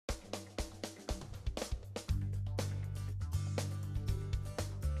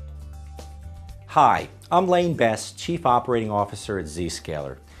Hi, I'm Bess, Chief Operating Officer at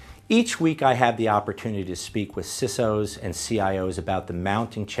Zscaler. Each week I have the opportunity to speak with CISOs and CIOs about the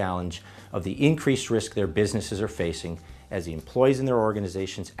mounting challenge of the increased risk their businesses are facing as the employees in their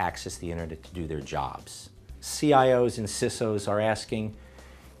organizations access the internet to do their jobs. CIOs and CISOs are asking,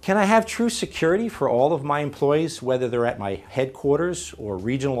 can I have true security for all of my employees, whether they're at my headquarters or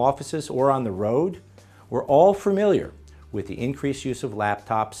regional offices or on the road? We're all familiar with the increased use of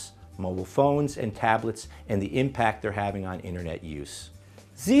laptops, mobile phones, and tablets, and the impact they're having on internet use.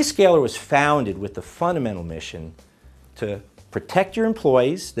 Zscaler was founded with the fundamental mission to protect your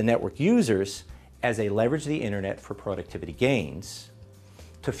employees, the network users, as they leverage the internet for productivity gains,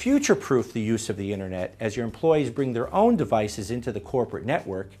 to future-proof the use of the internet as your employees bring their own devices into the corporate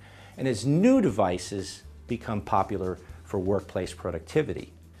network, and as new devices become popular for workplace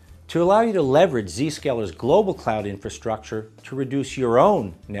productivity, to allow you to leverage Zscaler's global cloud infrastructure to reduce your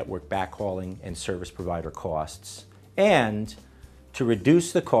own network backhauling and service provider costs, and to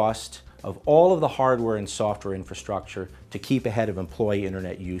reduce the cost of all of the hardware and software infrastructure to keep ahead of employee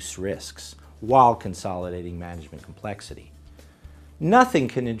internet use risks while consolidating management complexity. Nothing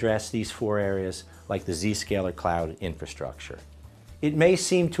can address these four areas like the Zscaler cloud infrastructure. It may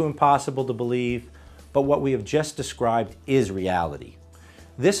seem too impossible to believe, but what we have just described is reality.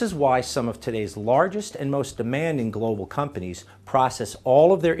 This is why some of today's largest and most demanding global companies process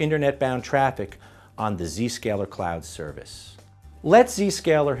all of their internet-bound traffic on the Zscaler cloud service. Let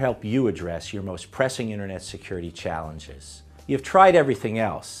Zscaler help you address your most pressing internet security challenges. You've tried everything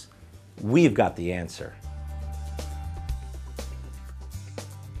else. We've got the answer.